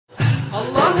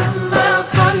اللهم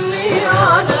صل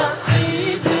على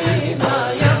سيدنا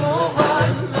يا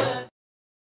محمد.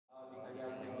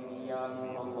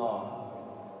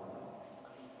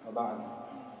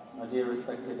 My dear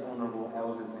respected honorable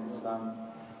elders in Islam,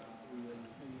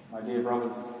 my dear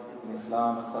brothers in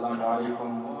Islam, Assalamu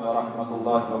alaikum wa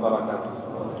rahmatullahi wa barakatuh.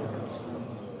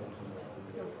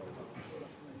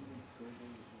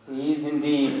 He is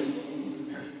indeed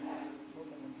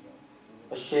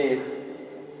a Shaykh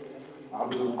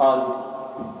Abdul Qadir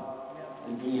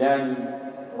Jilani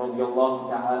radiyallahu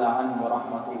ta'ala anhu wa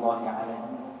rahmatullahi alayhi.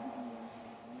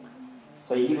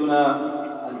 Sayyiduna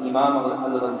Imam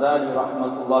al-Ghazali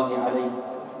rahmatullahi alayhi.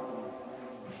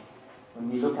 When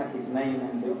we look at his name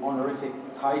and the honorific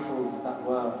titles that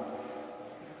were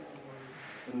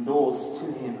endorsed to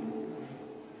him,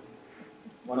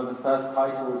 one of the first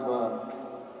titles were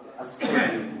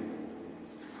As-Sayyid.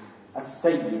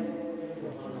 As-Sayyid.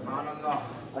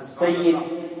 As-Sayyid,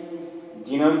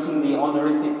 denoting the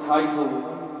honorific title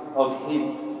of his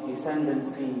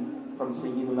descendancy from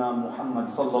Sayyiduna Muhammad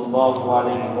sallallahu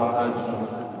alayhi wa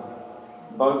sallam,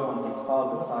 both on his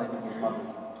father's side and his mother's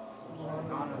side.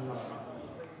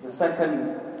 The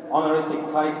second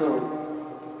honorific title,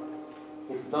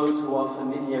 if those who are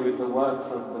familiar with the works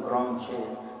of the Grand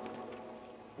Shaykh,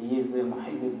 he is the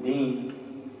Muhyiddin,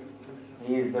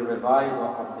 he is the reviver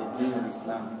of the Deen of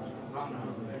Islam.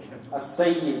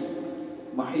 As-Sayyid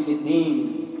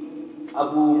Muhyiddin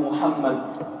Abu Muhammad.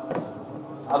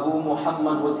 Abu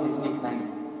Muhammad was his nickname.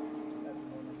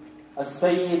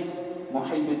 As-Sayyid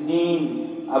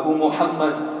Muhyiddin Abu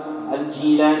Muhammad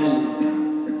al-Jilani.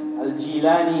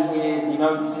 Al-Jilani here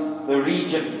denotes the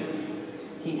region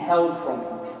he hailed from,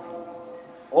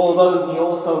 although he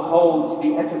also holds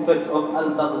the epithet of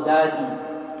al-Baghdadi,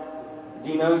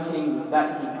 denoting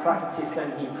that he practiced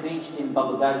and he preached in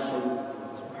Baghdad Sharif.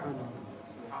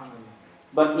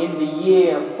 But in the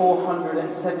year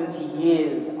 470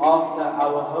 years after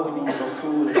our holy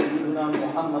Rasul Sayyidina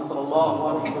Muhammad sallallahu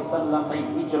alayhi wa sallam made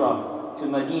hijrah to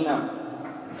Medina,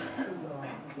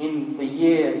 in the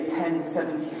year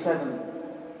 1077,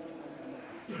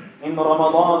 in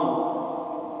Ramadan,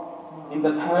 in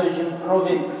the Persian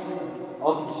province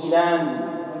of Gilan,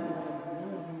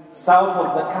 south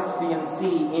of the Caspian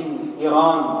Sea in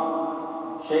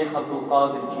Iran, Shaykh Abdul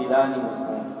Qadir Jilani was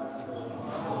born.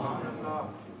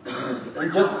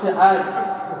 And just to add,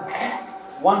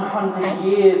 100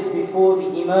 years before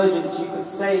the emergence, you could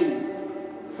say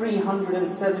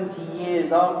 370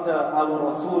 years after our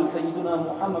Rasul Sayyiduna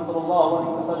Muhammad sallallahu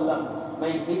alaihi wasallam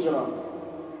made hijrah,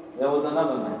 there was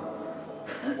another man,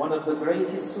 one of the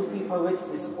greatest Sufi poets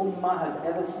this ummah has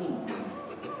ever seen,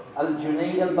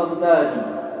 Al-Junayd al-Baghdadi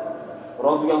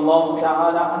radiyallahu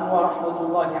ta'ala anhu wa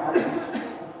rahmatullahi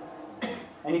alayhi.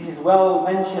 And it is well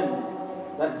mentioned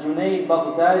that Junayd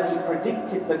Baghdadi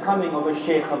predicted the coming of a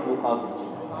Shaykh Abdul Qadir,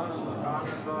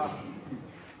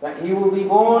 that he will be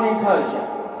born in Persia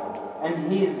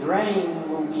and his reign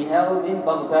will be held in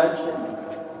Baghdad Sharif.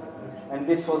 And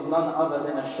this was none other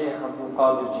than a Shaykh Abdul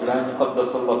Qadir Jilani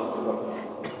Qaddasallahu sirrahu.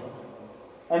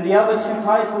 And the other two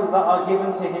titles that are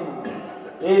given to him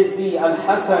is the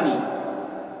Al-Hasani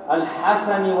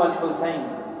wal-Husayn,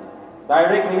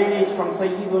 direct lineage from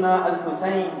Sayyiduna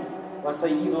Al-Husayn wa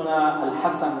Sayyiduna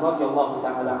Al-Hasan radiyallahu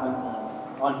ta'ala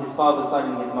anhu, on his father's side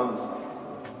and his mother's side.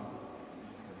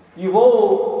 You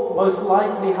all most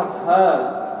likely have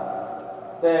heard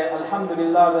there,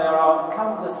 alhamdulillah, there are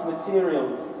countless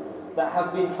materials that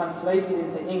have been translated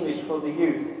into English for the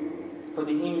youth, for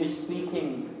the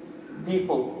English-speaking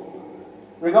people,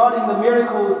 regarding the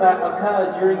miracles that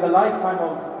occurred during the lifetime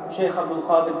of Shaykh Abdul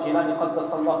Qadir Jilani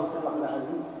Qaddasallahu sirrahu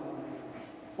al-Aziz.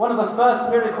 One of the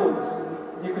first miracles,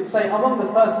 you could say among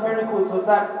the first miracles, was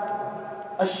that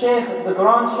a Shaykh, the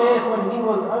Grand Shaykh, when he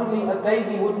was only a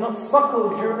baby, would not suckle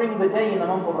during the day in the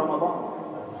month of Ramadan.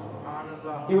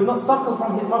 He would not suckle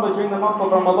from his mother during the month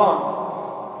of Ramadan.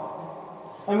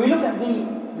 And we look at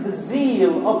the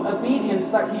zeal of obedience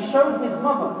that he showed his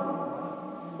mother.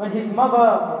 When his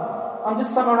mother, I'm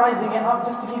just summarizing it up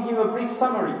just to give you a brief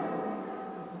summary,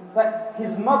 that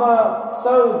his mother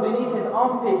sewed beneath his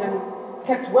armpit and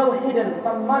kept well hidden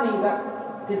some money that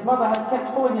his mother had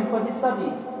kept for him for his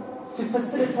studies, to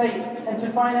facilitate and to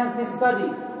finance his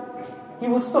studies. He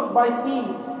was stopped by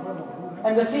thieves,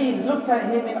 and the thieves looked at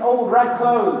him in old rag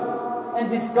clothes and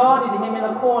discarded him in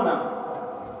a corner.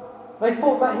 They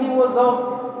thought that he was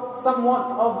of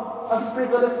somewhat of a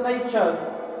frivolous nature,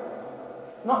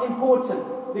 not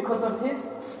important because of his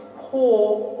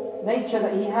poor nature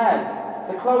that he had,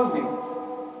 the clothing.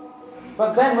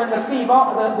 But then when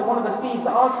one of the thieves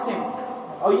asked him,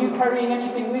 "Are you carrying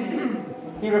anything with you?"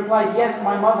 He replied, yes,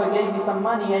 my mother gave me some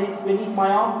money and it's beneath my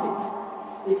armpit.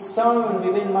 It's sewn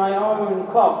within my own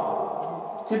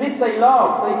cloth. To this they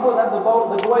laughed. They thought that the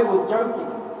boy was joking.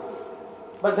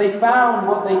 But they found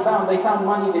what they found. They found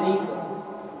money beneath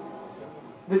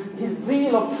it. His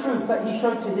zeal of truth that he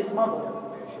showed to his mother.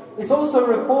 It's also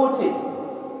reported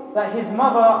that his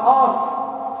mother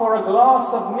asked for a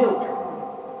glass of milk.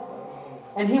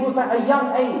 And he was at a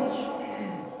young age.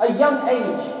 A young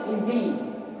age indeed.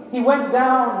 He went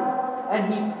down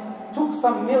and he took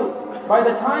some milk. By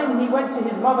the time he went to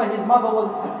his mother was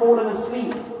fallen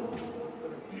asleep.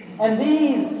 And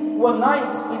these were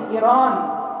nights in Iran,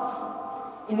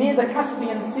 near the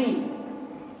Caspian Sea,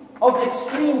 of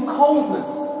extreme coldness.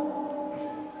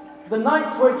 The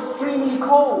nights were extremely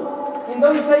cold. In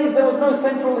those days there was no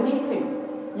central heating.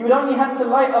 You would only have to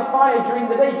light a fire during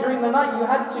the day. During the night you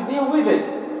had to deal with it.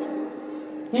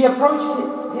 He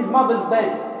approached his mother's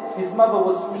bed. His mother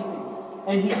was sleeping.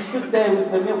 And he stood there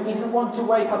with the milk. He didn't want to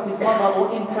wake up his mother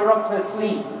or interrupt her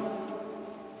sleep.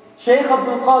 Shaykh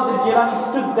Abdul Qadir Jilani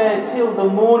stood there till the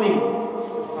morning.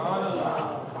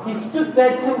 He stood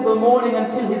there till the morning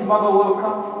until his mother woke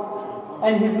up.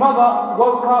 And his mother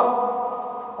woke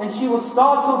up and she was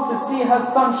startled to see her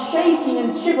son shaking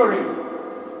and shivering.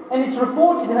 And it's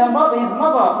reported his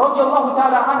mother, radiallahu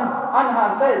ta'ala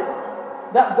anha, says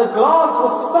that the glass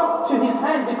was stuck to his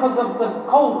hand because of the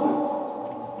coldness.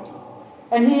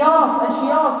 And she asked,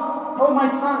 oh my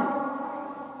son,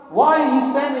 why are you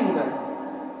standing there?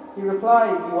 He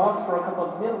replied, you asked for a cup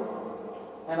of milk.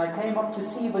 And I came up to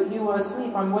see, but you were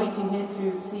asleep. I'm waiting here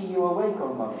to see you awake,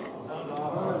 O mother.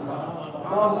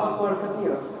 Allahu Akbar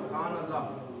Qadir.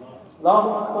 Allahu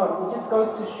Akbar. It just goes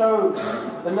to show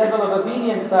the level of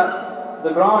obedience that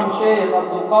the grand Shaykh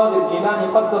Abdul Qadir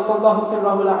Jilani Qaddasallahu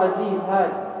Sirrahu al-Aziz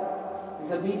had.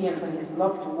 His obedience and his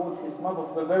love towards his mother.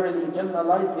 For verily Jannah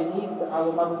lies beneath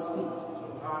our mother's feet.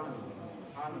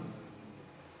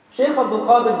 Shaykh Abdul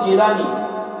Qadir Jilani,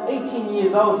 18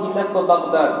 years old, he left for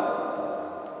Baghdad.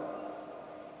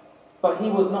 But he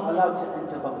was not allowed to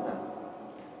enter Baghdad.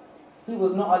 He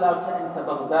was not allowed to enter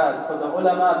Baghdad. For the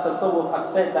ulama tasawwuf have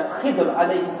said that Qadir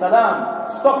alayhi salam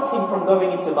stopped him from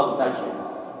going into Baghdad.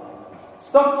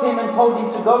 Stopped him and told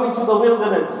him to go into the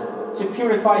wilderness to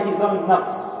purify his own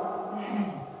nafs.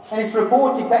 And it's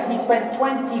reported that he spent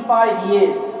 25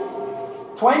 years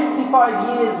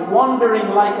 25 years wandering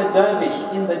like a dervish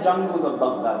in the jungles of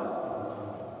Baghdad,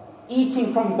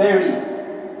 eating from berries,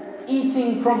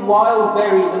 eating from wild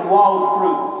berries and wild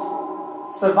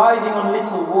fruits, surviving on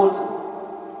little water.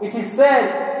 It is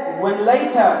said when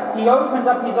later he opened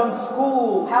up his own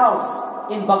school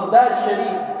house in Baghdad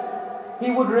Sharif,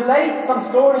 he would relate some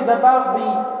stories about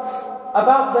the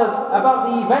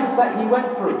events that he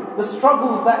went through, the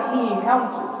struggles that he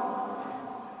encountered.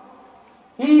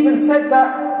 He even said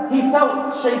that he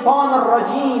felt Shaitan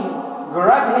al-Rajim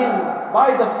grab him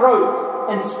by the throat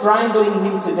and strangling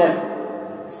him to death,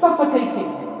 suffocating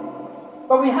him.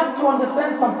 But we have to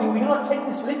understand something. We do not take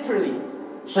this literally.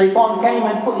 Shaitan came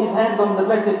and put his hands on the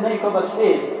blessed neck of a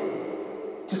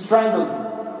shaykh to strangle him.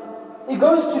 It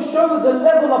goes to show the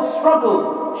level of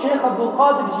struggle Shaykh Abdul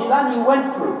Qadir Jilani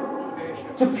went through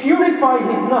to purify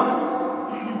his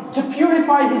nafs, to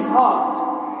purify his heart.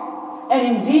 And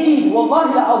indeed,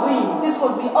 wallahi al-azim, this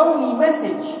was the only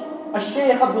message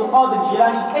Shaykh Abdul Qadir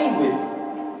Jilani came with.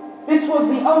 This was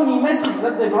the only message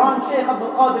that the Grand Shaykh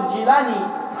Abdul Qadir Jilani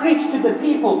preached to the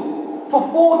people for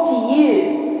 40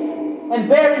 years. And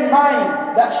bear in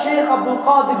mind that Shaykh Abdul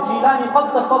Qadir Jilani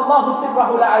Qaddasallahu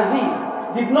Sirrahu al-Aziz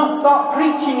did not start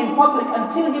preaching in public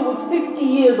until he was 50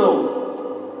 years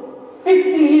old.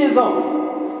 50 years old.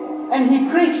 And he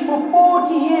preached for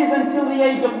 40 years until the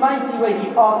age of 90, where he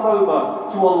passed over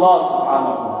to Allah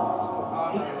subhanahu wa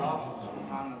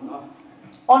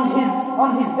ta'ala.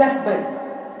 On his deathbed,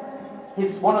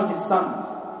 one of his sons,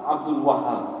 Abdul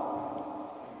Wahhab.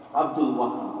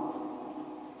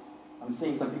 I'm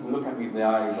seeing some people look at me with their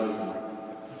eyes open like this.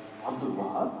 Abdul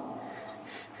Wahhab?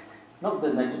 Not the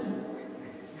Najd.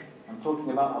 I'm talking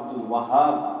about Abdul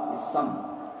Wahhab, his son.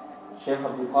 Shaykh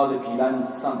Abdul Qadir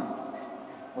Jilani's son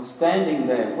was standing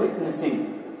there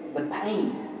witnessing the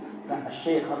pain that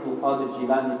Shaykh Abdul Qadir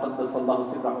Jilani Qaddasallahu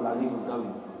Sirrahu al-Aziz was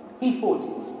going. He thought it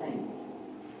was pain.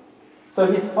 So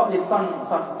his son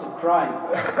started to cry,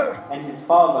 and his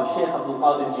father, Shaykh Abdul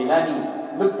Qadir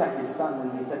Jilani, looked at his son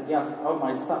and he said, "Yes, oh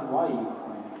my son, why are you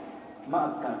crying?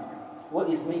 Ma'akak, what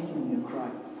is making you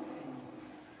cry?"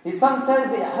 His son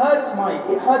says, it hurts my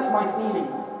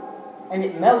feelings, and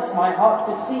it melts my heart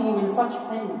to see you in such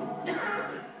pain.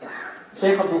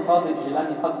 Shaykh Abdul Qadir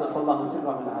Jilani Qaddasallahu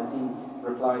Sirrahu al-Aziz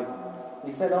replied,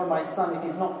 he said, "Oh my son, it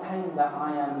is not pain that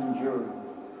I am enduring.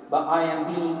 but I am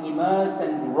being immersed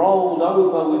and rolled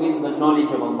over within the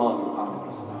knowledge of Allah subhanahu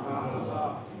wa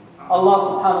ta'ala. Allah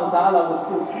subhanahu wa ta'ala was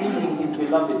still feeding His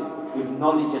beloved with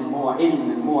knowledge and more ilm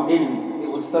and more ilm.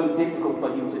 It was so difficult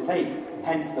for him to take,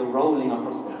 hence the rolling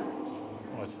across the land.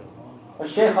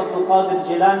 Shaykh Abdul Qadir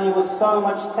Jilani was so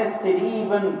much tested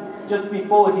even just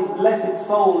before his blessed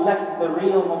soul left the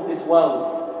realm of this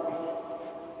world.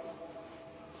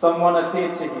 Someone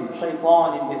appeared to him,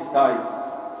 shaitan in disguise,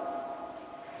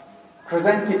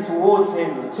 presented towards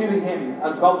him, to him,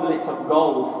 a goblet of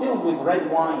gold filled with red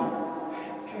wine.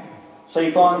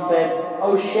 Shaitan said,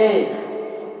 "O Shaykh,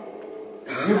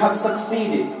 you have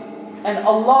succeeded and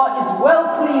Allah is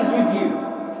well pleased with you.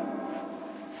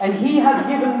 And He has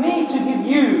given me to give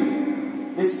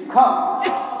you this cup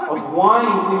of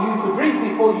wine for you to drink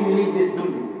before you leave this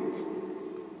dunya."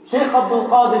 Shaykh Abdul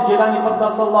Qadir Jilani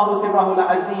Qaddasallahu Sirrahu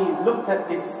al-Aziz looked at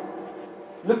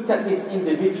this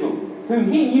individual,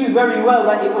 whom he knew very well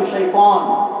that it was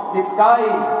shaitan,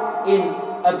 disguised in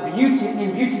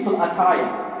beautiful attire.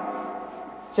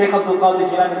 Shaykh Abdul Qadir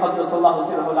Jilani Qaddasallahu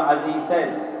Sirrahu al-Aziz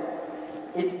said,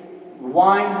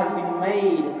 wine has been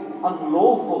made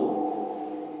unlawful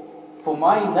for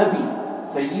my Nabi,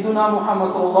 Sayyiduna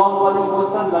Muhammad sallallahu alayhi wa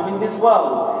sallam, in this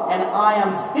world, and I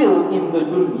am still in the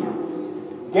dunya.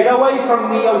 Get away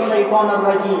from me, O Shaitan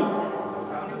al-Rajim.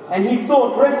 And he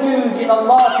sought refuge in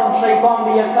Allah from Shaitan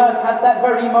the accursed at that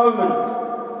very moment.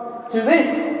 To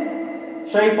this,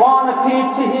 Shaitan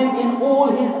appeared to him in all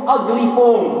his ugly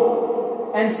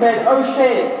form and said, "O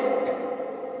Shaykh,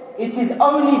 it is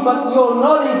only but your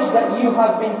knowledge that you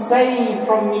have been saved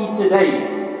from me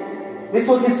today." This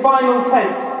was his final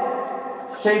test.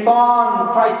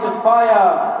 Shaitan tried to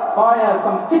fire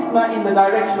some fitna in the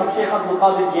direction of Shaykh Abdul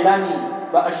Qadir Jilani,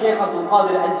 but Shaykh Abdul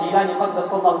Qadir al-Jilani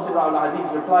Qaddasallahu Sirrahu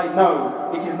al-Aziz replied, "No,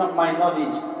 it is not my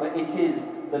knowledge, but it is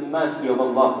the mercy of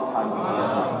Allah subhanahu wa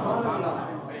ta'ala."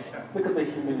 Look at the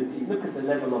humility, look at the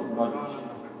level of knowledge.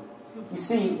 You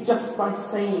see, just by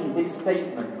saying this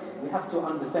statement, we have to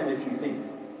understand a few things.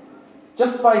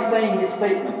 Just by saying this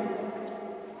statement,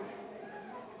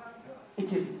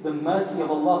 it is the mercy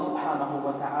of Allah subhanahu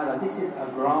wa ta'ala. This is a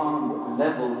grand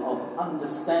level of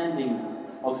understanding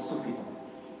of Sufism,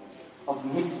 of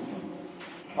mysticism,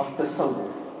 of tasawwuf,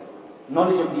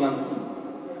 knowledge of the unseen.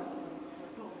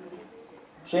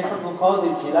 Shaykh Abdul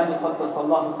Qadir Jilani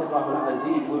Qaddasallahu Sirrahu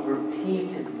al-Aziz would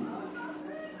repeatedly,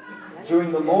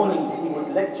 during the mornings, he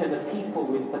would lecture the people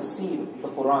with tafsir, the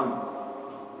Quran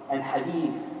and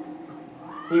hadith.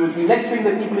 He would be lecturing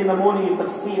the people in the morning with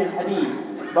tafsir and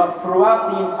hadith, but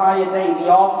throughout the entire day, the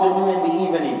afternoon and the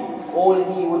evening, all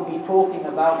he would be talking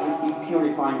about would be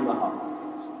purifying the hearts.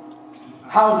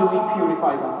 How do we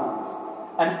purify the hearts?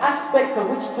 An aspect of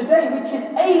which today, which is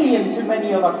alien to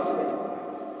many of us today,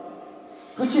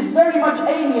 which is very much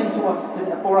alien to us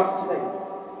today, for us today.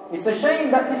 It's a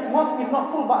shame that this mosque is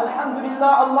not full, but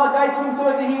alhamdulillah, Allah guides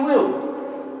whomsoever He wills.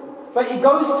 But it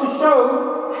goes to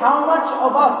show how much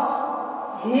of us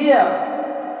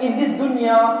here in this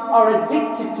dunya are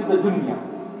addicted to the dunya.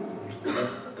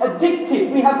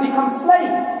 Addicted, we have become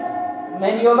slaves.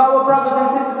 Many of our brothers and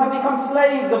sisters have become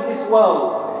slaves of this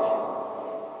world,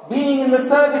 being in the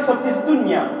service of this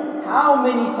dunya. How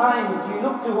many times you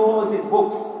look towards his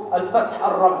books, Al-Fath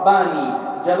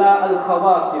al-Rabbani, Jala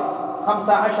al-Khawatir,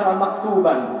 15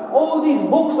 Maktuban, all these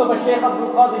books of Shaykh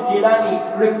Abdul Qadir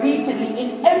Jilani, repeatedly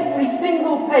in every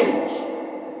single page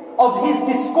of his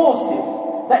discourses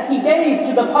that he gave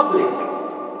to the public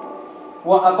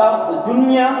were about the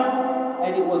dunya,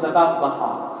 and it was about the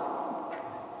heart.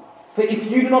 For if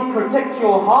you do not protect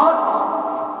your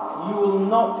heart, you will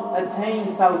not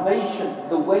attain salvation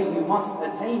the way you must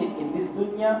attain it in this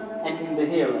dunya and in the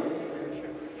hereafter.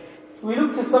 We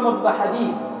look to some of the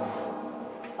hadith.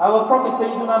 Our Prophet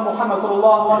Sayyidina Muhammad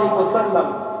sallallahu alayhi wa sallam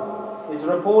is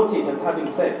reported as having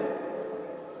said,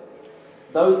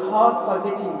 those hearts are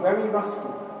getting very rusty.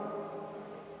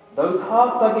 Those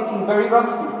hearts are getting very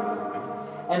rusty.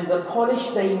 And the polish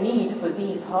they need for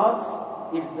these hearts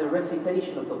is the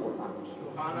recitation of the Quran.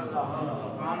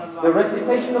 The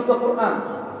recitation of the Quran.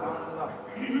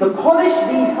 The polish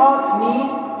these hearts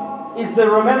need is the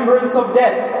remembrance of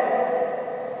death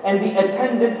and the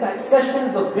attendance at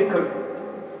sessions of dhikr.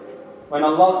 When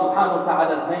Allah subhanahu wa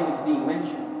ta'ala's name is being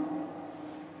mentioned,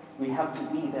 we have to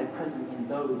be there present in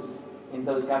those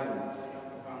gatherings.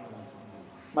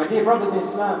 My dear brothers in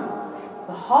Islam,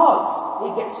 the hearts,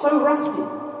 it gets so rusty.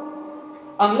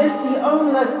 Unless the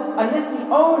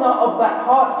owner of that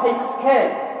heart takes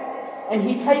care and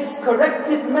he takes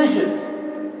corrective measures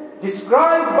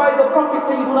described by the Prophet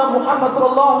Sayyidina Muhammad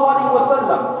sallallahu alaihi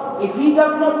wasallam, if he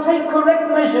does not take correct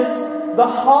measures, the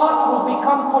heart will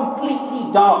become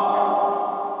completely dark.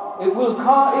 It will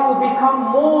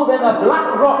become more than a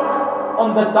black rock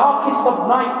on the darkest of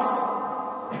nights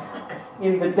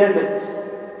in the desert.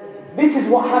 This is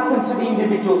what happens to the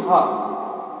individual's heart.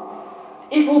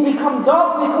 It will become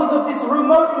dark because of this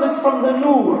remoteness from the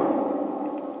nur.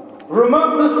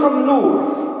 Remoteness from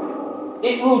nur.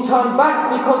 It will turn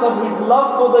back because of his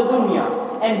love for the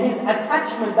dunya and his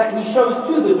attachment that he shows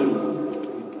to the dunya.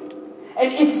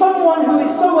 And if someone who is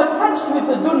so attached with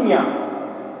the dunya,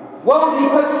 worldly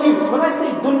pursuits, when I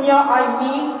say dunya, I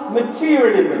mean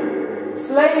materialism,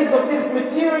 slaves of this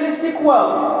materialistic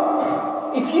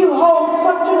world. If you hold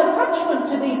such an attachment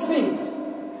to these things,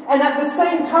 and at the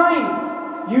same time,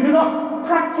 you do not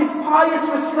practice pious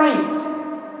restraint,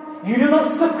 you do not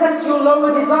suppress your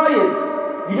lower desires,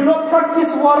 you do not practice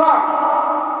wara,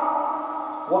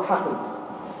 what happens?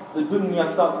 The dunya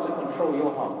starts to control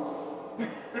your heart.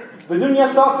 The dunya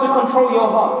starts to control your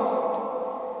heart.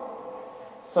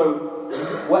 So,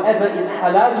 whatever is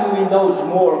halal, you indulge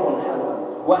more upon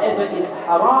halal. Whatever is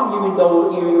haram,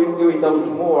 you indulge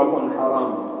more upon haram.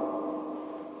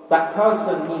 That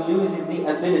person, he loses the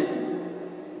ability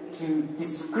to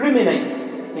discriminate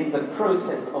in the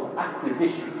process of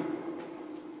acquisition.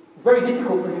 Very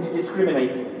difficult for him to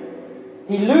discriminate.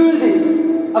 He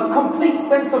loses a complete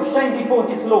sense of shame before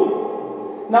his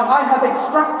Lord. Now I have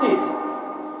extracted,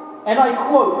 and I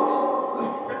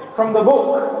quote from the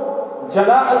book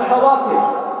Jala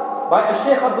al-Khawatir by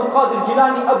Shaykh Abdul Qadir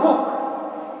Jilani, a book.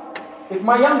 If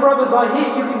my young brothers are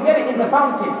here, you can get it in the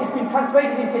fountain. It's been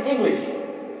translated into English.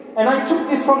 And I took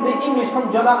this from the English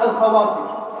from Jala al-Khawatir.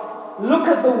 Look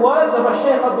at the words of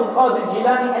Shaykh Abdul Qadir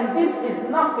Jilani, and this is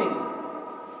nothing.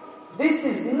 This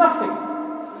is nothing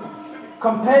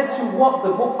compared to what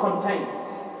the book contains.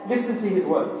 Listen to his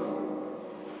words.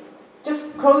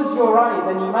 Just close your eyes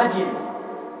and imagine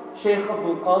Shaykh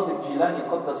Abdul Qadir Jilani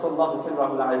Qaddasallahu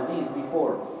Sirrahu al-Aziz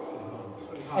before us.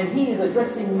 And he is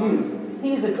addressing you.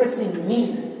 He is addressing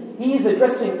me. He is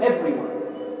addressing everyone.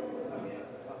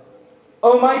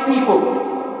 O my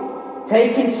people,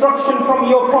 take instruction from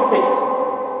your Prophet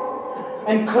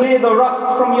and clear the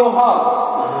rust from your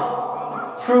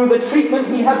hearts through the treatment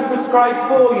he has prescribed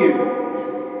for you.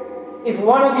 If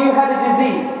one of you had a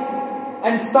disease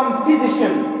and some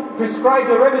physician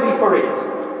prescribed a remedy for it,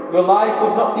 your life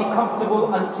would not be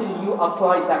comfortable until you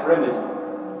applied that remedy.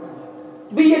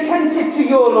 Be attentive to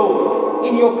your Lord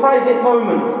in your private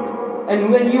moments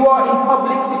and when you are in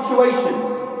public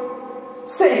situations.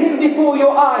 Set him before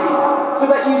your eyes so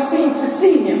that you seem to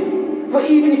see him. For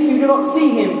even if you do not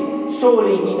see him,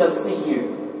 surely he does see you.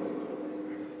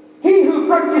 He who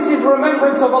practices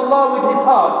remembrance of Allah with his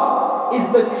heart is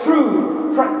the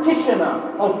true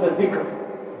practitioner of the dhikr.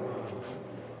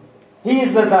 He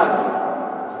is the dhakir.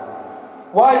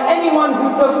 While anyone who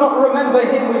does not remember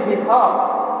him with his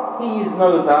heart, he is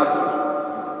no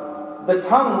dhakir. The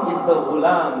tongue is the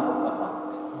ghulam of the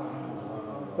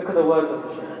heart. Look at the words of the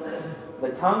Shaykh. The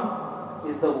tongue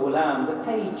is the ghulam, the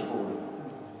page boy,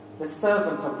 the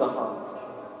servant of the heart.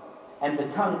 And the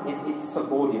tongue is its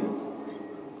subordinate.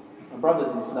 And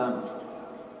brothers in Islam,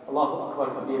 Allahu Akbar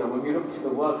Kabira, when we look to the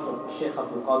works of Shaykh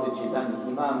Abdul Qadir Jilani,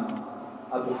 Imam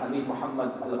Abu Hamid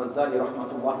Muhammad al-Ghazali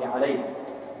rahmatullahi alayhi,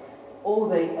 all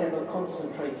they ever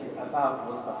concentrated about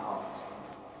was the heart.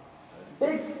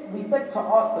 We beg to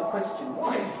ask the question,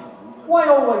 why? Why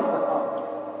always the heart?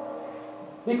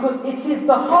 Because it is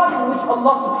the heart in which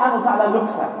Allah subhanahu wa ta'ala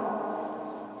looks at.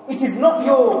 It is not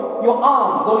your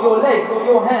arms or your legs or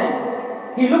your hands.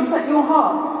 He looks at your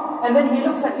hearts and then He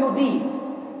looks at your deeds.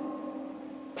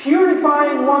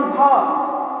 Purifying one's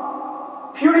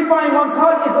heart. Purifying one's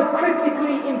heart is a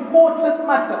critically important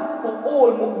matter for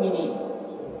all mu'mineen.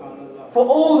 For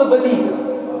all the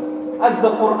believers. As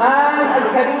the Quran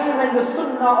al-Kareem and the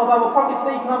Sunnah of our Prophet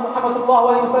Sayyidina Muhammad sallallahu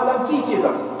alayhi wa sallam teaches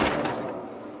us.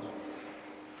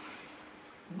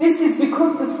 This is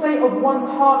because the state of one's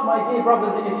heart, my dear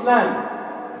brothers in Islam,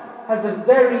 has a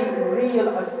very real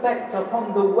effect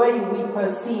upon the way we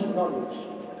perceive knowledge.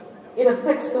 It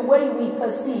affects the way we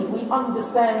perceive, we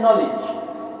understand knowledge,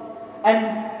 and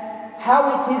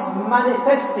how it is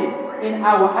manifested in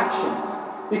our actions.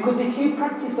 Because if you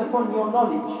practice upon your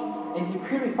knowledge and you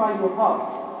purify your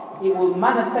heart, it will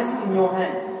manifest in your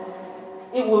hands.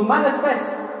 It will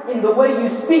manifest in the way you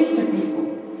speak to people.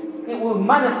 It will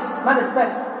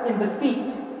manifest in the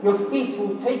feet. Your feet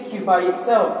will take you by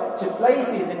itself to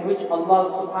places in which Allah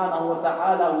subhanahu wa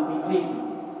ta'ala will be pleased.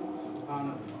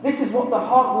 This is what the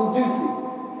heart will do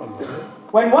for you.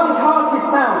 When one's heart is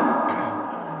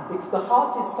sound, if the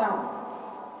heart is sound,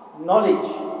 knowledge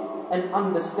and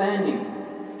understanding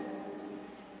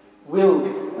will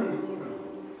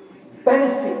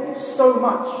so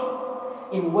much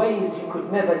in ways you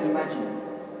could never imagine.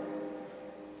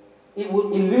 It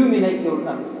will illuminate your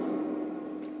nafs.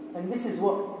 And this is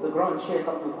what the Grand Shaykh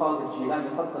Abdul Qadir Jilani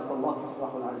Qaddasallahu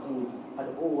Sirrahu al-Aziz had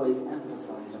always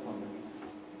emphasized upon him.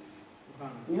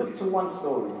 We look to one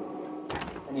story,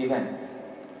 an event.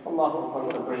 Allahu Akbar,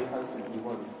 what a great person he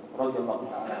was. Radiallahu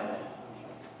ta'ala.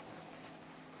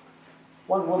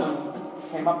 One woman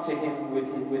came up to him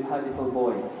with her little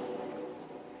boy.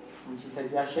 And she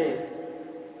said, Ya Shaykh,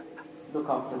 look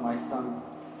after my son.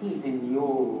 He's in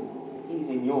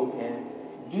your care.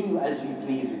 Do as you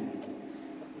please with him.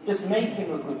 Just make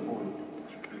him a good boy.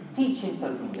 Teach him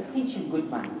tarbiyah. Teach him good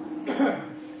manners.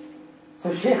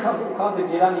 So Shaykh Abdul Qadir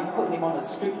Jilani put him on a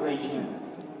strict regime.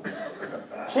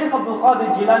 Shaykh Abdul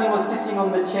Qadir Jilani was sitting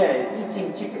on the chair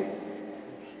eating chicken.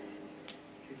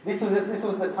 This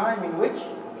was the time in which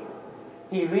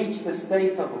he reached the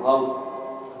state of ghawr.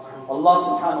 Allah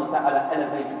subhanahu wa ta'ala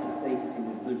elevated his status in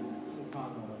his dunya.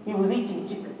 He was eating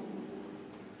chicken.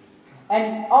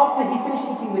 And after he finished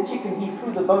eating the chicken, he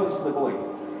threw the bones to the boy.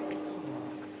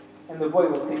 And the boy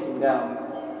was sitting down,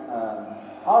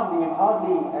 hardly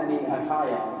any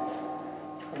attire,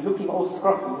 and looking all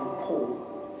scruffy and poor.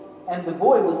 And the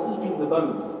boy was eating the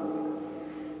bones.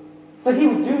 So he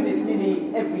would do this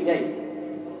nearly every day.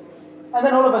 And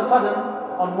then all of a sudden,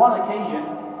 on one occasion,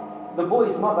 the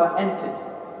boy's mother entered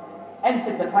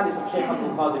the palace of Shaykh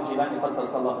Abdul Qadir Jilani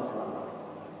Qaddasallahu Sirrahu.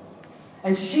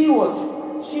 And she was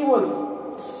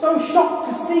so shocked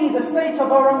to see the state of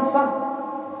her own son.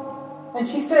 And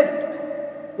she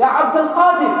said, Ya Abdul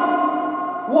Qadir,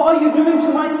 what are you doing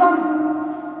to my son?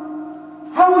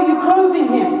 How are you clothing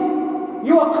him?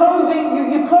 You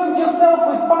clothe yourself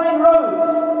with fine robes,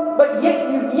 but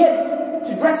yet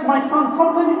to dress my son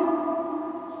properly?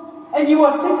 And you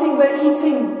are sitting there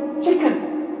eating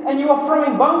chicken, and you are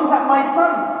throwing bones at my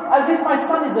son, as if my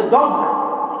son is a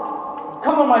dog.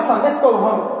 Come on my son, let's go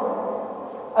home.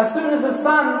 As soon as the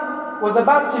son was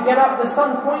about to get up, the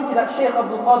son pointed at Shaykh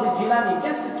Abdul Qadir Jilani,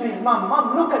 gestured to his mum,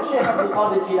 Mum, look at Shaykh Abdul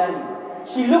Qadir Jilani.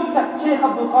 She looked at Shaykh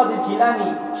Abdul Qadir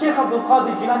Jilani. Shaykh Abdul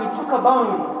Qadir Jilani took a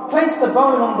bone, placed the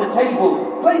bone on the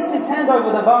table, placed his hand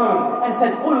over the bone and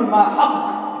said, Qul ma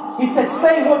haqq. He said,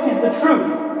 say what is the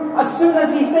truth. As soon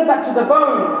as he said that to the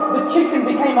bone, the chicken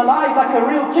became alive like a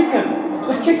real chicken.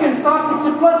 The chicken started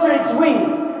to flutter its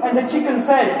wings, and the chicken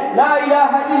said, La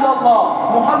ilaha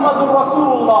illallah, Muhammadur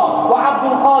Rasulullah, wa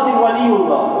Abdul Qadir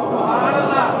Waliullah.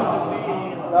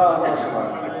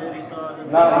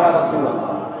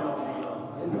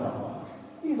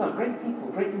 These are great people,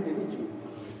 great individuals.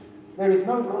 There is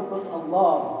no God but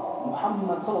Allah.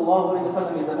 Muhammad sallallahu alayhi wa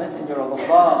sallam is the messenger of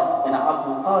Allah, and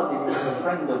Abdul Qadir is the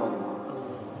friend of Allah.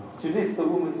 To this the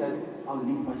woman said, I'll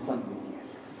leave my son with you.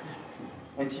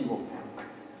 And she walked out.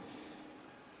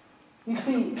 You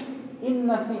see,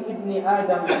 inna fi ibni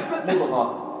Adam mudghah.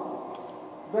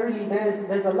 Verily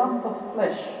there's a lump of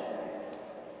flesh.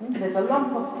 There's a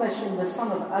lump of flesh in the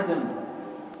son of Adam.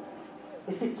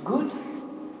 If it's good,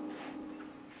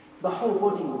 the whole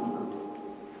body will be good.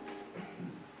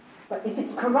 But if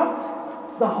it's corrupt,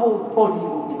 the whole body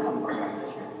will become corrupt.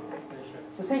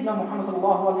 So Sayyidina Muhammad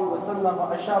sallallahu alayhi wa sallam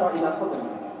wa ashara ila sadri.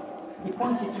 He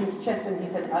pointed to his chest and he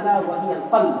said, Ala wa hiya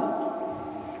al-qalb.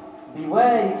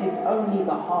 Beware, it is only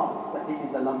the heart that this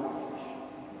is the lump of flesh.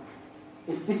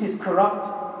 If this is corrupt,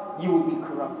 you will be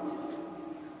corrupt.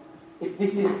 If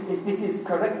this is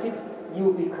corrected, you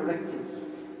will be corrected.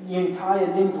 The entire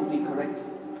limbs will be corrected.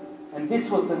 And this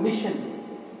was the mission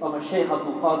of a Shaykh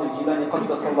Abdul Qadir Jilani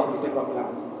Qaddasallahu Sirrahu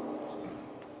al-Aziz.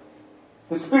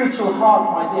 The spiritual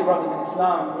heart, my dear brothers in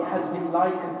Islam, it has been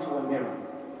likened to a mirror.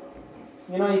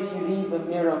 You know, if you leave a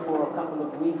mirror for a couple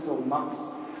of weeks or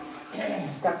months, you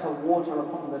scatter water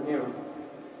upon the mirror,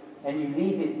 and you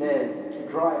leave it there to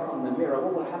dry upon the mirror,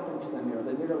 what will happen to the mirror?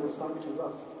 The mirror will start to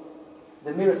rust.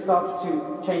 The mirror starts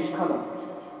to change color.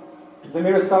 The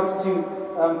mirror starts to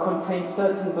contain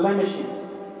certain blemishes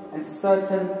and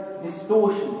certain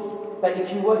distortions, that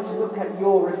if you were to look at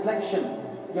your reflection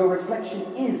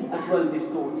is as well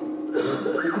distorted,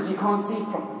 because you can't see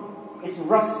properly. It's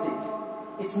rusted.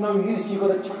 It's no use. You've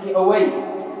got to chuck it away.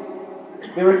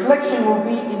 The reflection will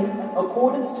be in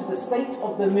accordance to the state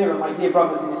of the mirror, my dear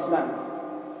brothers in Islam.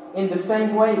 In the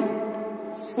same way,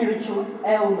 spiritual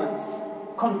ailments,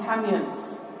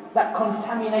 contaminants that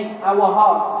contaminates our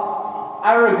hearts,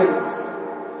 arrogance,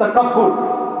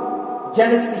 takabbur,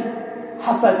 jealousy,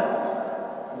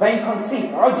 hasad, vain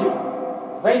conceit,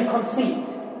 ujub, vain conceit,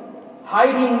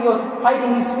 hiding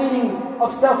these feelings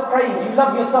of self-praise. You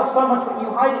love yourself so much, but you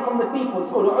hide it from the people.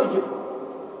 It's called ujub.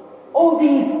 All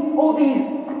these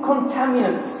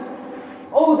contaminants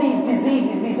All these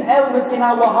diseases, these ailments in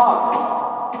our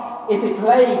hearts, if it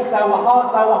plagues our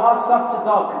hearts start to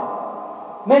darken.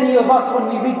 Many of us, when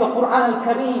we read the Quran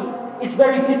al-Kareem, it's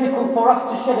very difficult for us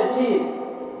to shed a tear.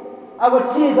 Our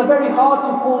tears are very hard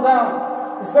to fall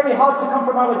down. It's very hard to come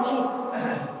from our cheeks.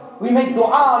 We make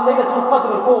dua Laylatul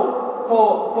Qadr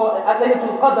for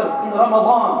Laylatul Qadr in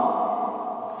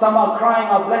Ramadan. Some are crying,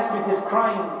 are blessed with this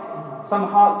crying. Some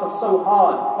hearts are so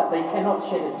hard that they cannot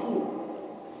shed a tear.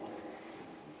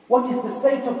 What is the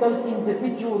state of those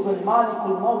individuals when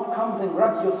Malikul Maut comes and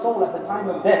grabs your soul at the time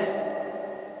of death?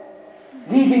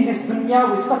 Leaving this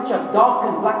dunya with such a dark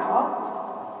and black heart?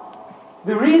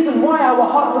 The reason why our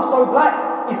hearts are so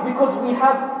black is because we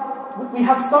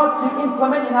have started to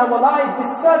implement in our lives this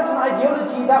certain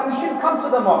ideology that we shouldn't come to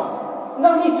the mosque.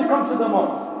 No need to come to the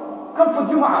mosque. Come for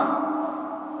Jum'ah.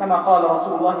 كما قال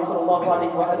رسول الله صلى الله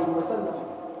عليه وآله وسلم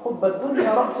حب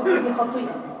الدنيا رأس كل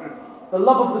خطيئة. The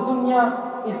love of the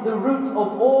dunya is the root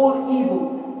of all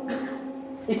evil.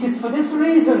 It is for this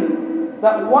reason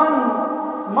that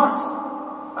one must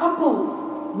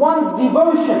couple one's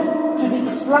devotion to the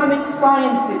Islamic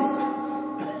sciences,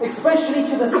 especially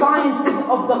to the sciences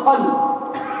of the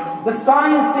qalb, the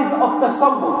sciences of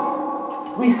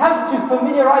tasawwuf. We have to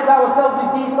familiarize ourselves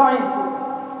with these sciences.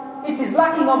 It is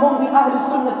lacking among the Ahlul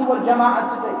Sunnati wal Jama'at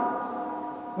today.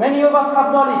 Many of us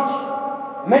have knowledge,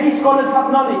 many scholars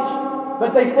have knowledge,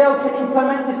 but they fail to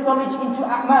implement this knowledge into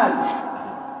a'mal.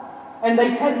 And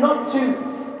they tend not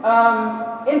to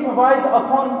improvise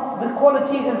upon the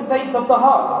qualities and states of the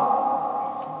heart.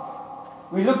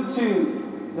 We look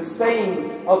to the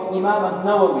sayings of Imam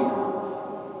al-Nawawi.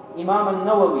 Imam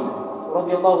al-Nawawi,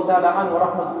 radiyallahu ta'ala anhu wa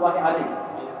rahmatullahi alayhi.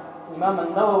 Imam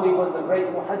al-Nawawi was a great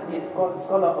muhaddith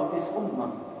scholar of this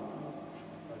ummah.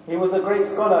 He was a great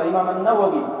scholar, Imam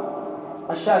al-Nawawi,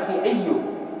 a Shafi'i,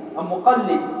 a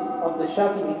muqallid of the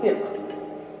Shafi'i fiqh.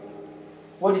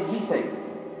 What did he say?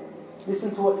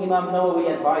 Listen to what Imam Nawawi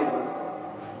advised us.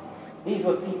 These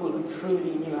were people who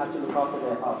truly knew how to look after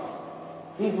their hearts.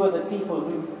 These were the people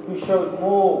who showed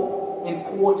more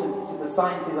importance to the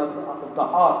sciences of the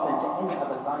heart than to any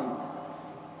other science.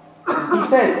 He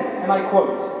says, and I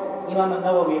quote, Imam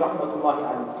al-Nawawi rahmatullahi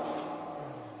alayhi,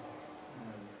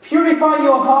 purify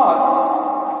your hearts.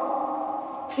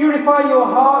 Purify your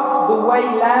hearts the way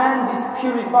land is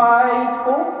purified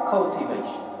for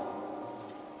cultivation.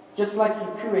 Just like you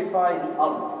purify the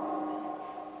ard.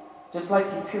 Just like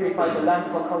you purify the land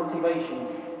for cultivation.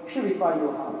 Purify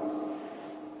your hearts.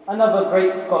 Another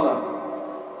great scholar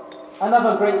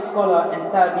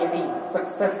and tabi'i,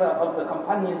 successor of the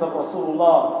companions of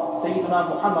Rasulullah, Sayyidina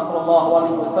Muhammad sallallahu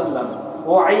alayhi wa sallam,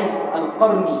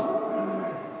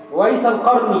 Uwais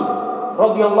al-Qarni,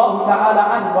 radiyallahu ta'ala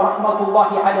anhu wa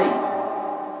rahmatullahi alayhi.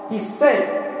 He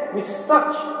said with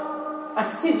such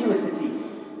assiduity,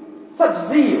 such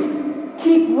zeal,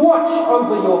 keep watch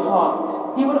over your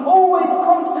heart. He would always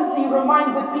constantly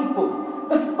remind the people.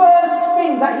 The first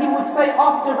thing that he would say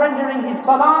after rendering his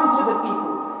salams to the people,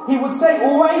 he would say,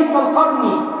 Uwais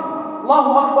al-Qarni,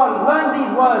 Allahu Akbar, learn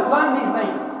these words, learn these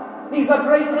names. These are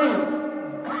great names.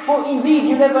 For indeed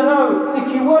you never know, if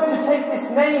you were to take this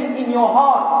name in your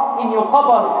heart, in your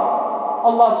qabr,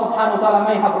 Allah subhanahu wa ta'ala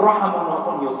may have raham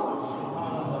upon your soul.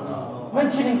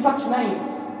 Mentioning such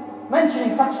names,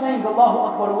 Allahu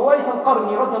Akbar, Uwais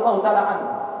al-Qarni radiyallahu ta'ala anhu.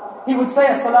 He would say,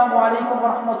 Assalamu alaikum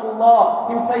wa rahmatullah.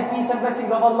 He would say, peace and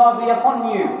blessings of Allah be upon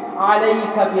you.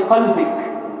 Alayka bi qalbik.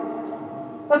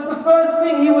 That's the first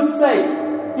thing he would say.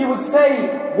 He would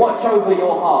say, watch over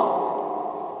your heart.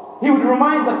 He would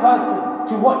remind the person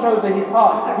to watch over his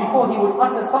heart before he would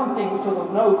utter something which was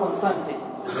of no concern to him.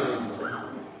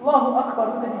 Allahu Akbar,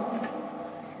 look at these people.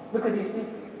 Look at these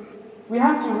people. We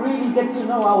have to really get to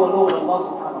know our Lord Allah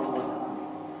subhanahu wa ta'ala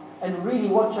and really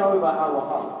watch over our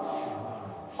hearts.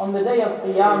 On the day of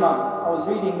Qiyamah, I was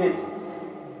reading this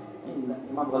in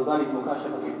Imam Ghazali's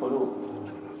Mukashafat al-Qulub,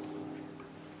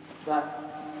 that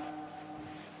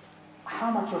how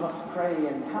much of us pray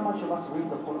and how much of us read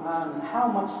the Quran and how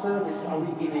much service are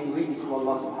we giving really to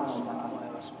Allah subhanahu wa ta'ala.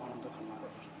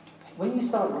 When you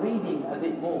start reading a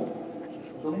bit more,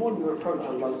 the more you approach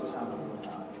Allah subhanahu wa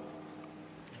ta'ala.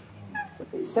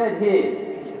 It said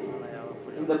here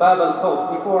in the Bab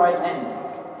al-Khawf, before I end,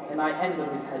 and I end on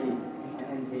this hadith,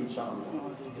 inshallah,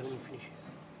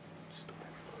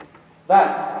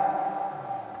 that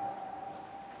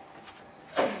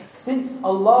since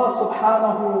Allah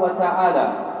subhanahu wa ta'ala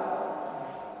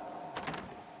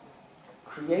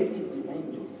created the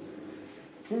angels,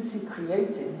 since He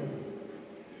created them,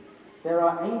 there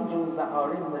are angels that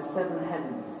are in the 7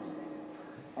 heavens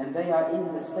and they are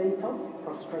in the state of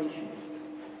prostration.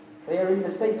 They are in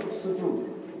the state of sujood.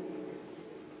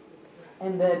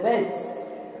 And their beds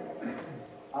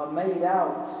are made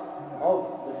out of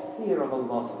the fear of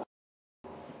Allah subhanahu wa ta'ala.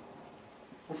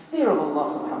 The fear of Allah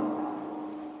subhanahu wa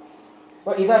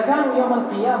ta'ala. وَإِذَا كَانُوا يَوْمَ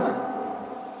الْقِيَامَةِ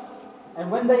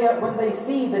And when they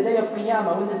see the day of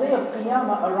Qiyamah, when the day of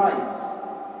Qiyamah arrives,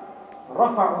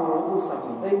 رَفَعُوا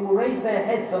رُؤُوسَهُمْ They will raise their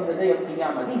heads on the day of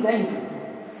Qiyamah. These angels,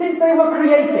 since they were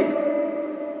created,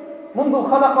 مُنْذُ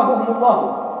خَلَقَهُمُ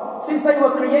اللَّهُ Since they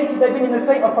were created, they've been in a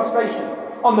state of frustration.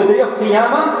 On the day of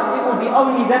Qiyamah, it will be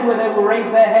only then where they will raise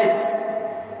their heads.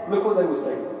 Look what they will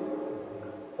say.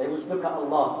 They will look at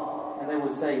Allah and they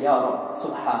will say, Ya Rabb,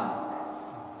 Subhanak.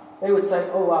 They will say,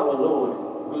 Oh our Lord,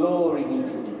 glory be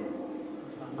to you.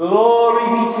 Glory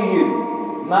be to you.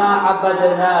 Ma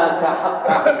abadnaka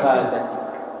haqqa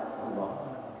ibadatik.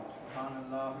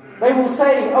 They will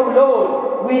say, Oh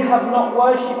Lord, we have not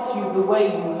worshipped you the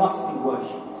way you must be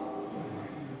worshipped.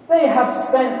 They have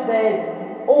spent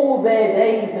all their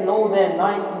days and all their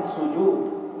nights in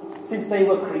sujood since they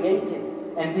were created,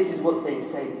 and this is what they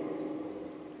say.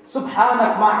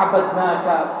 Subhanak ma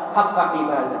abadnaka haqqa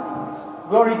ibadatik.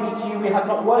 Glory be to you, we have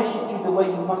not worshipped you the way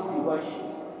you must be worshipped.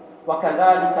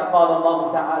 وَكَذَلِكَ قَالَ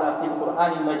اللَّهُ تَعَالَى فِي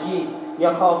الْقُرْآنِ الْمَجِيدِ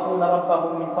يَخَافُونَ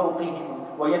رَبَّهُم مِّن فَوْقِهِمْ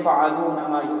وَيَفْعَلُونَ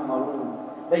مَا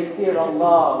يُؤْمَرُونَ They fear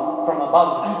Allah from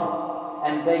above,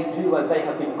 and they do as they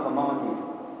have been commanded.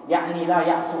 يعني لا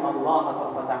يعصون الله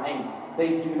طرفة عين.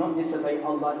 They do not disobey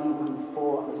Allah even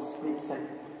for a split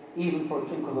second, even for a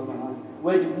twinkle of an eye.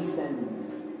 Where do we stand in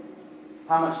this?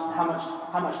 How much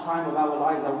time of our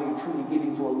lives are we truly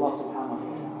giving to Allah subhanahu wa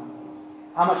ta'ala?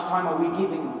 How much time are we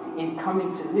giving in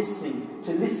coming to listening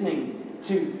to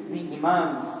the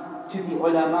Imams, to the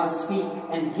ulama speak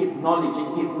and give knowledge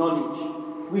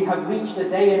We have reached a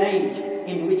day and age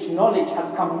in which knowledge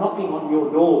has come knocking on your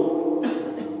door.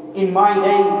 In my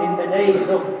days, in the days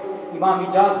of Imam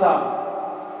Ijaza,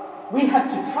 we had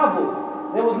to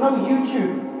travel. There was no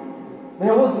YouTube.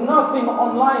 There was nothing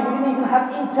online. We didn't even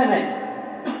have internet.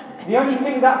 The only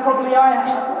thing that probably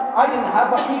I didn't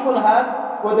have, but people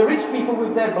had, were the rich people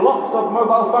with their blocks of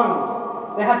mobile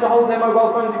phones. They had to hold their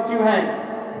mobile phones with 2 hands.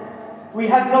 We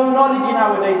had no knowledge in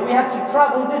our days. We had to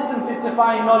travel distances to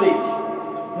find knowledge.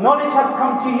 Knowledge has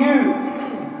come to you.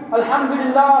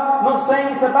 Alhamdulillah, not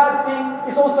saying it's a bad thing,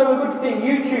 it's also a good thing.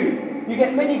 YouTube. You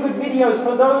get many good videos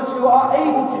for those who are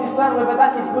able to discern whether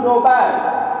that is good or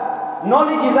bad.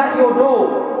 Knowledge is at your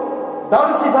door.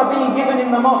 Darses are being given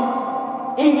in the mosques.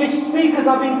 English speakers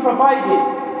are being provided.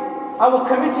 Our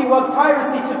committee worked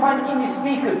tirelessly to find English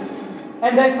speakers.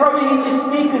 And they're throwing English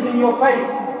speakers in your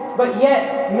face. But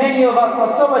yet, many of us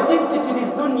are so addicted to this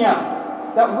dunya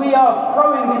that we are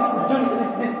throwing this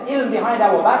ilm behind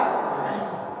our backs.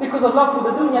 Because of love for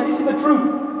the dunya. This is the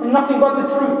truth, and nothing but the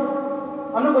truth.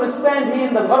 I'm not going to stand here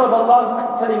in the ghar of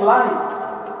Allah telling lies.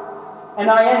 And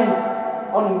I end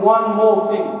on one more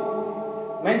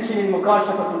thing, mentioned in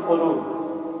Mukashafatul Qulub.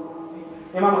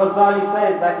 Imam Ghazali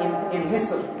says that in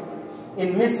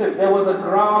Misr there was a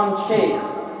grand sheikh,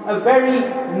 a very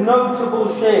notable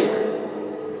sheikh,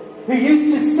 who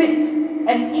used to sit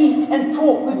and eat and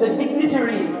talk with the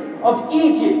dignitaries of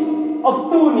Egypt,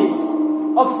 of Tunis,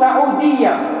 of Saudi,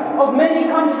 of many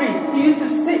countries. He used to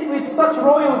sit with such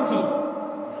royalty.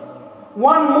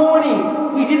 One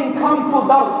morning, he didn't come for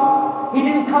dars. He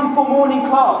didn't come for morning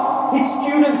class. His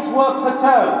students were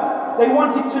perturbed. They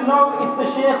wanted to know if the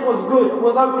sheikh was good,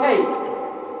 was okay.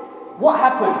 What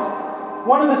happened?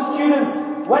 One of the students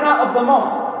went out of the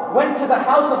mosque, went to the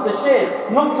house of the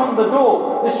sheikh, knocked on the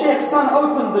door. The sheikh's son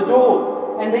opened the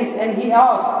door, and he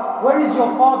asked, "Where is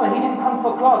your father? He didn't come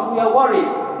for class. We are worried."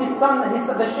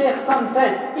 The sheikh's son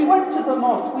said, "He went to the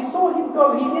mosque. We saw him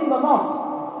go. He's in the mosque."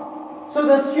 So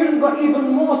the student got even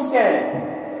more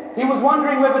scared. He was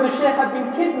wondering whether the sheikh had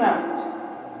been kidnapped.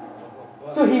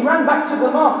 So he ran back to the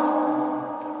mosque,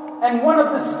 and one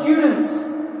of the students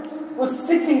was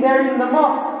sitting there in the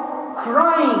mosque,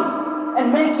 crying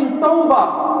and making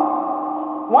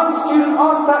tawbah. One student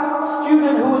asked that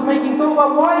student who was making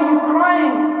tawbah, "Why are you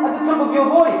crying at the top of your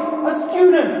voice?" A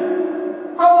student.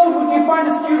 How old would you find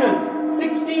a student?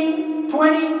 16,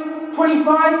 20,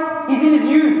 25? He's in his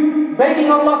youth,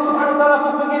 begging Allah subhanahu wa ta'ala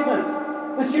for forgiveness.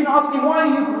 The student asked him, "Why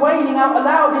are you wailing out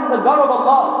aloud in the ghar of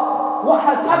Allah? What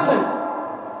has happened?"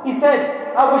 He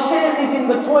said, "Our sheikh is in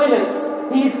the toilets.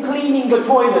 He is cleaning the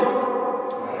toilet."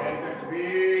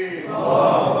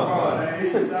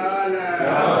 Listen.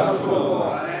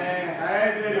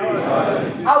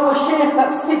 Our sheikh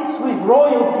that sits with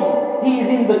royalty, he is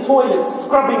in the toilets,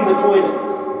 scrubbing the toilets.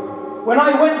 When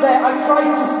I went there, I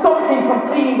tried to stop him from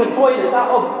cleaning the toilets out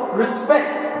of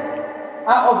respect,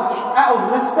 out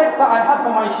of respect that I have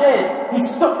for my shaykh, he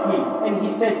stopped me and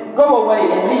he said, go away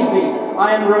and leave me.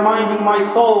 I am reminding my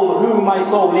soul who my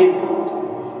soul is.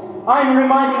 I am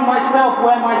reminding myself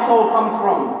where my soul comes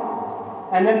from.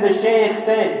 And then the shaykh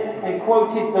said and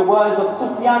quoted the words of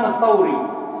Sufyan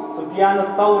al-Thawri. Sufyan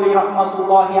al-Thawri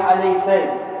rahmatullahi alayhi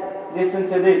says, listen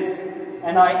to this,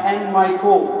 and I end my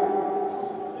talk.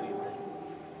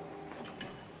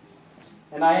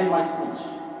 And I end my speech.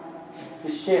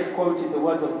 The shaykh quoted the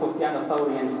words of Sufyan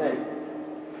al-Thawri and said,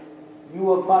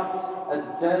 you are but a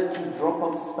dirty drop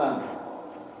of sperm.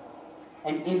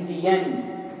 And in the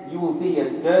end, you will be a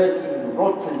dirty,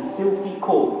 rotten, filthy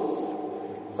corpse.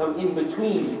 So in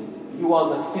between, you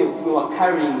are the filth. You are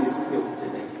carrying this filth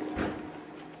today.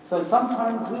 So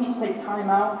sometimes we need to take time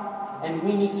out and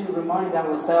we need to remind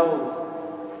ourselves,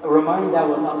 remind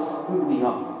our nafs who we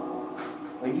are.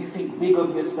 When you think big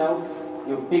of yourself,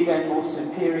 you're bigger and more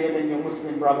superior than your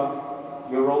Muslim brother,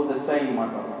 you're all the same, my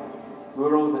brother.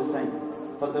 We're all the same.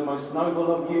 But the most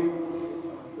noble of you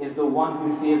is the one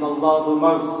who fears Allah the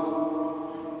most.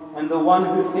 And the one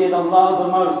who feared Allah the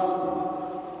most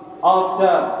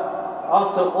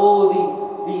after all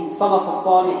the Salaf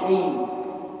al-Salihin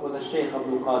was a Shaykh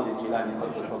Abdul Qadir Jilani.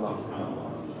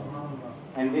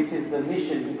 And this is the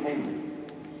mission he came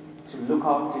with, to look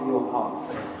after your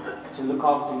hearts, to look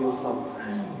after your souls.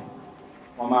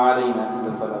 وَمَا عَلَيْنَا إِلَّا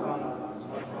الْبَلَاغُ.